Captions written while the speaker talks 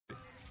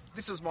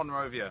This is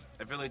Monrovia,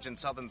 a village in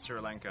southern Sri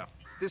Lanka.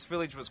 This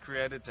village was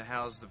created to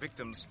house the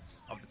victims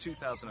of the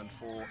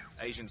 2004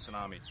 Asian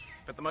tsunami.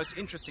 But the most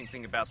interesting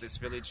thing about this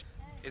village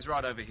is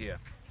right over here.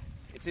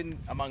 It's in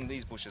among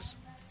these bushes.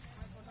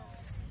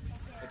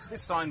 It's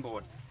this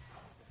signboard.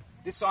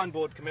 This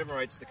signboard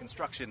commemorates the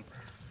construction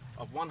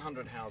of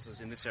 100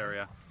 houses in this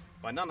area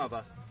by none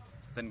other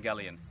than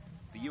Galleon,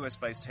 the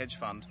US-based hedge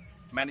fund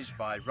managed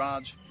by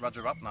Raj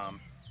Rajaratnam,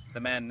 the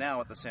man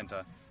now at the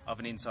centre of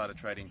an insider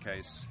trading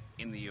case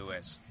in the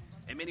US.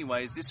 In many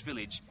ways, this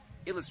village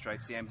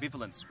illustrates the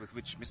ambivalence with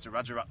which Mr.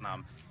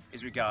 Rajaratnam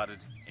is regarded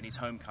in his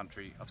home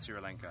country of Sri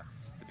Lanka.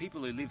 The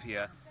people who live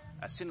here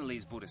are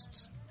Sinhalese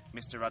Buddhists.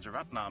 Mr.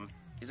 Rajaratnam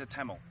is a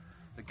Tamil.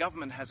 The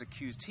government has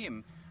accused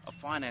him of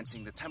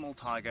financing the Tamil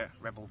Tiger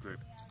rebel group,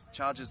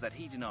 charges that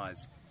he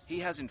denies. He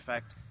has in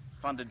fact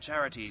funded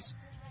charities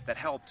that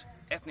helped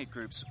ethnic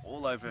groups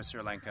all over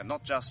Sri Lanka,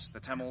 not just the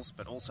Tamils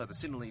but also the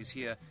Sinhalese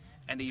here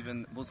and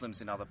even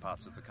Muslims in other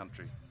parts of the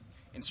country.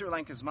 In Sri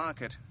Lanka's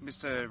market,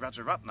 Mr.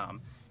 Rajaratnam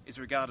is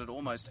regarded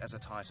almost as a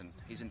titan.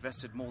 He's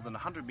invested more than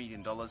 $100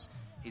 million,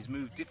 he's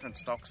moved different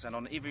stocks, and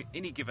on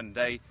any given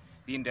day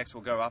the index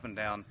will go up and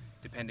down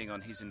depending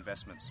on his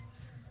investments.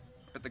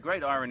 But the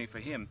great irony for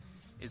him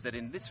is that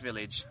in this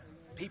village,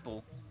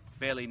 people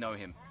barely know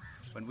him.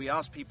 When we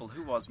asked people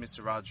who was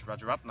Mr. Raj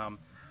Rajaratnam,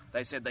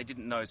 they said they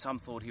didn't know. Some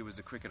thought he was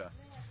a cricketer.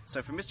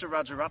 So for Mr.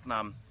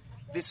 Rajaratnam,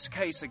 this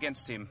case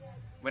against him,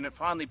 when it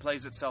finally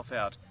plays itself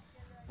out,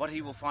 what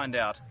he will find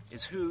out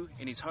is who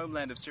in his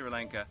homeland of Sri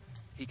Lanka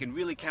he can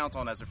really count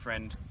on as a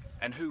friend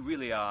and who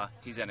really are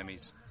his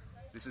enemies.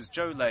 This is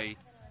Joe Lay,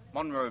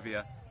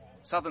 Monrovia,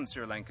 southern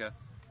Sri Lanka,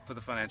 for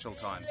the Financial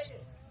Times.